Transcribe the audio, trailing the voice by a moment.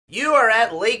You are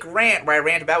at Lake Rant, where I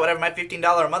rant about whatever my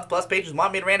 $15 a month plus patrons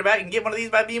want me to rant about. You can get one of these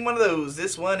by being one of those.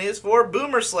 This one is for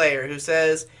Boomer Slayer, who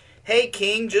says, "Hey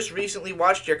King, just recently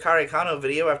watched your Kare Kano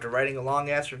video after writing a long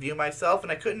ass review myself, and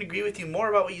I couldn't agree with you more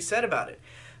about what you said about it.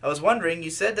 I was wondering, you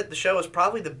said that the show is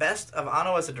probably the best of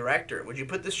Anno as a director. Would you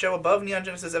put this show above Neon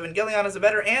Genesis Evangelion as a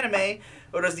better anime,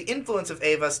 or does the influence of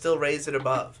Eva still raise it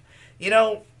above?" You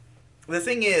know, the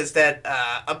thing is that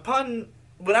upon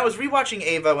when I was rewatching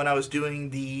Ava, when I was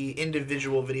doing the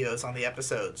individual videos on the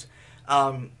episodes,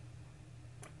 um,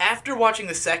 after watching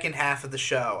the second half of the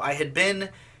show, I had been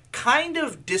kind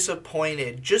of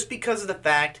disappointed just because of the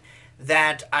fact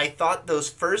that I thought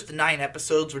those first 9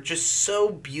 episodes were just so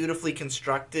beautifully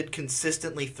constructed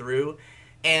consistently through.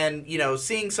 And,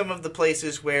 seeing some of the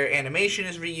places where animation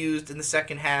is reused in the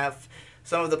second half,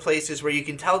 some of the places where you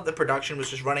can tell that the production was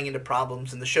just running into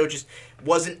problems and the show just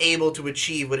wasn't able to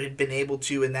achieve what it had been able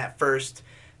to in that first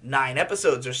 9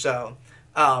 episodes or so.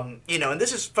 And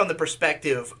this is from the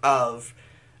perspective of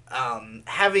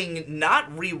having not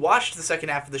rewatched the second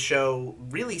half of the show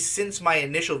really since my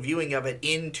initial viewing of it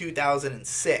in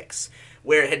 2006,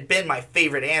 where it had been my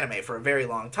favorite anime for a very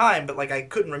long time, but I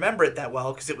couldn't remember it that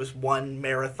well because it was one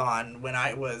marathon when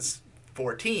I was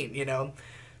 14.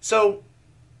 So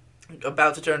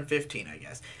about to turn 15, I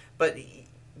guess. But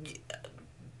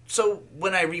so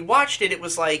when I rewatched it, it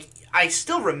was like I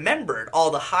still remembered all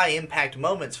the high impact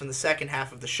moments from the second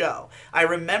half of the show. I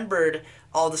remembered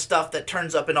all the stuff that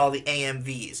turns up in all the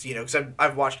AMVs, because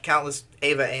I've watched countless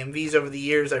Ava AMVs over the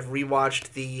years. I've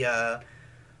rewatched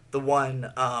the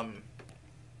one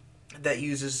that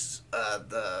uses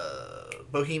the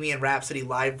Bohemian Rhapsody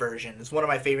live version. It's one of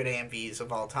my favorite AMVs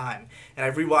of all time, and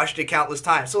I've rewatched it countless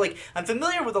times. So I'm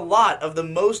familiar with a lot of the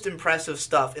most impressive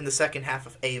stuff in the second half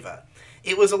of Ava.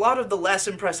 It was a lot of the less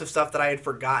impressive stuff that I had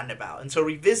forgotten about, and so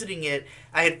revisiting it,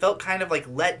 I had felt kind of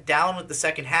let down with the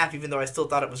second half, even though I still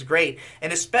thought it was great.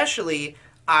 And especially,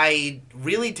 I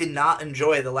really did not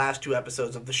enjoy the last 2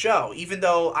 episodes of the show, even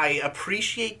though I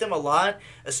appreciate them a lot,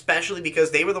 especially because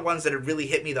they were the ones that had really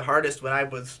hit me the hardest when I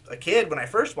was a kid, when I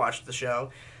first watched the show.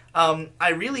 I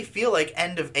really feel like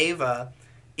End of Ava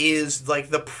is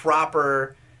the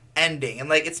proper ending.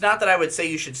 And it's not that I would say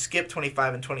you should skip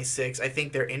 25 and 26. I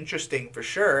think they're interesting for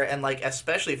sure, and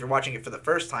especially if you're watching it for the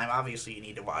first time, obviously you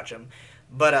need to watch them.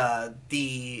 But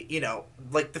the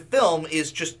film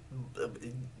is just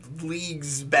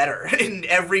leagues better in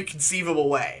every conceivable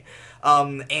way,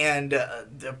 and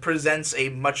presents a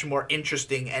much more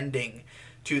interesting ending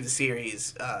to the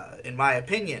series, in my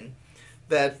opinion,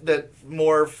 that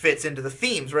more fits into the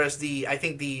themes. Whereas I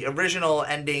think the original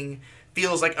ending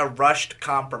feels like a rushed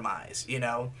compromise,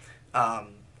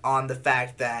 on the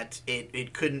fact that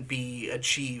it couldn't be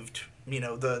achieved,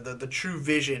 the true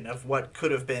vision of what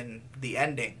could have been the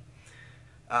ending.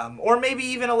 Or maybe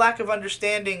even a lack of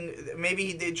understanding.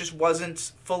 Maybe it just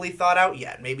wasn't fully thought out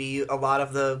yet. Maybe a lot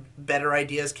of the better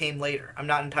ideas came later. I'm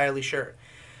not entirely sure.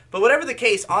 But whatever the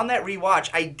case, on that rewatch,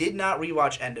 I did not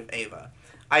rewatch End of Ava.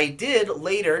 I did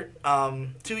later,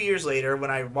 2 years later,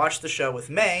 when I watched the show with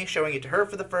May, showing it to her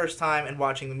for the first time and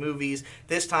watching the movies,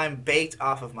 this time baked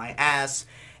off of my ass.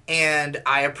 And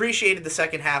I appreciated the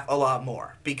second half a lot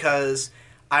more because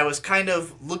I was kind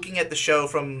of looking at the show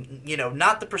from,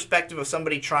 not the perspective of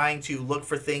somebody trying to look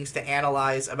for things to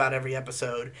analyze about every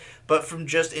episode, but from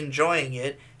just enjoying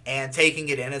it and taking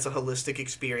it in as a holistic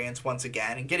experience once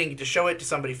again and getting to show it to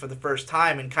somebody for the first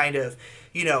time and kind of,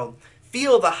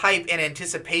 feel the hype and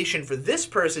anticipation for this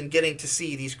person getting to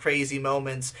see these crazy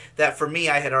moments that for me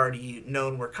I had already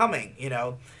known were coming,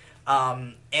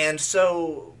 and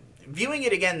so viewing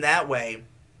it again that way,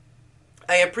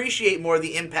 I appreciate more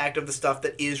the impact of the stuff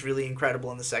that is really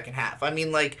incredible in the second half. I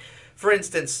mean, for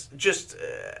instance,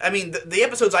 the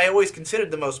episodes I always considered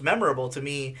the most memorable to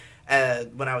me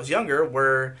when I was younger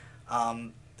were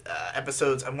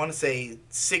episodes, I want to say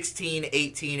 16,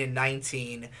 18, and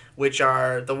 19, which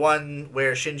are the one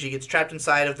where Shinji gets trapped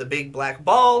inside of the big black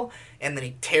ball, and then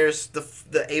he tears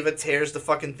the Ava tears the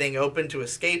fucking thing open to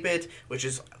escape it, which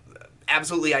is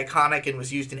absolutely iconic and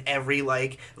was used in every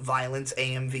violence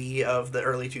AMV of the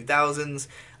early 2000s.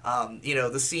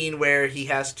 The scene where he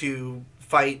has to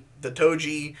fight the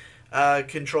Toji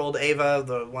controlled Ava,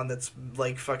 the one that's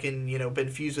fucking been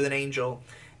fused with an angel,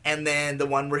 and then the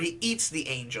one where he eats the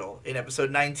angel in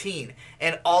episode 19.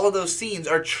 And all of those scenes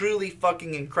are truly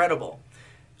fucking incredible.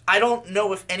 I don't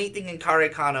know if anything in Kare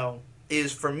Kano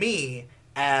is, for me,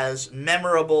 as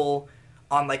memorable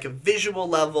on a visual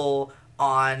level,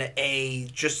 on a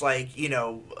just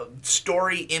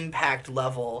story impact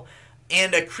level,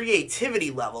 and a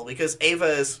creativity level, because Ava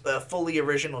is a fully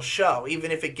original show,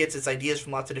 even if it gets its ideas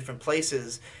from lots of different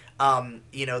places.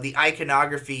 The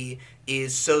iconography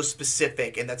is so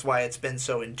specific, and that's why it's been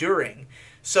so enduring.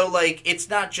 So, like, it's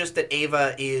not just that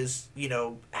Ava is,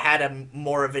 had a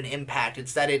more of an impact.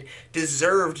 It's that it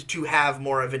deserved to have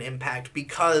more of an impact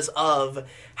because of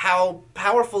how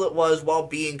powerful it was while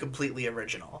being completely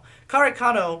original. Kare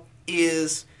Kano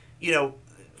is, you know,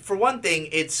 for one thing,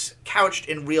 it's couched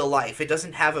in real life. It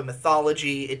doesn't have a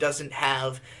mythology. It doesn't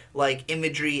have like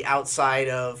imagery outside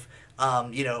of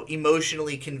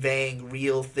emotionally conveying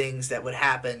real things that would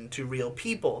happen to real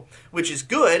people, which is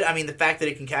good. I mean, the fact that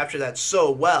it can capture that so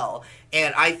well,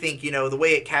 and I think the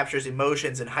way it captures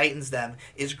emotions and heightens them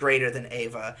is greater than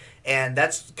Ava, and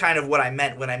that's kind of what I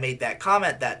meant when I made that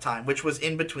comment that time, which was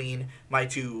in between my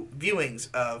two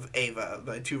viewings of Ava,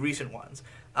 the two recent ones.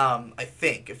 I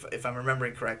think, if I'm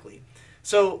remembering correctly.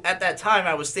 So at that time,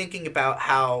 I was thinking about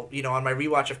how on my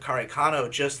rewatch of Kare Kano,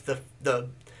 just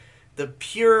the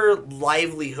pure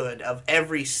livelihood of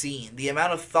every scene, the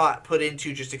amount of thought put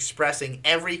into just expressing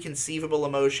every conceivable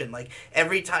emotion. Like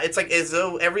every time, it's like as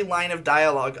though every line of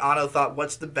dialogue, Ano thought,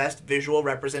 what's the best visual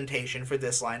representation for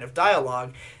this line of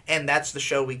dialogue? And that's the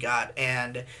show we got.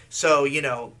 And so,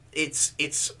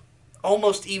 it's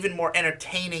almost even more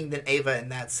entertaining than Ava in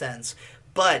that sense.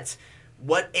 But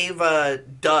what Ava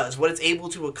does, what it's able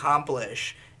to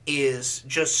accomplish, is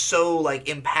just so like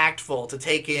impactful to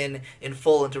take in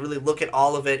full, and to really look at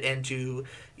all of it, and to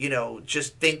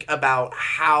just think about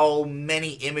how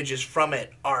many images from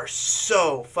it are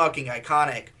so fucking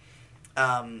iconic.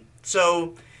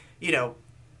 So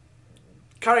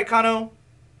Kare Kano,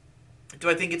 do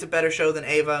I think it's a better show than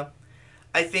Ava?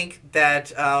 I think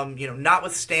that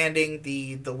notwithstanding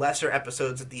the lesser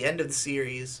episodes at the end of the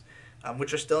series,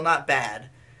 which are still not bad,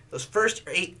 those first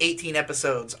 18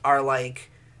 episodes are like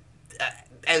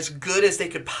as good as they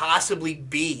could possibly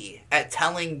be at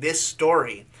telling this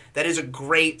story. That is a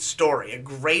great story, a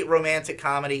great romantic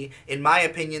comedy. In my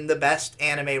opinion, the best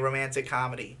anime romantic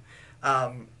comedy.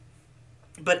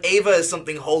 But Ava is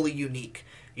something wholly unique.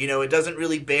 It doesn't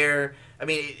really bear. I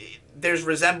mean, there's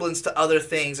resemblance to other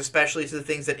things, especially to the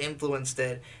things that influenced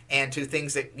it, and to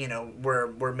things that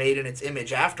were made in its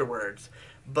image afterwards.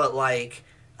 But like,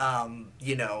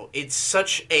 it's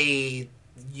such a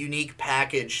unique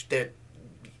package that,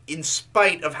 in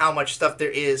spite of how much stuff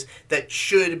there is that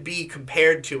should be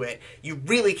compared to it, you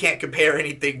really can't compare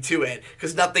anything to it,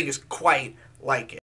 because nothing is quite like it.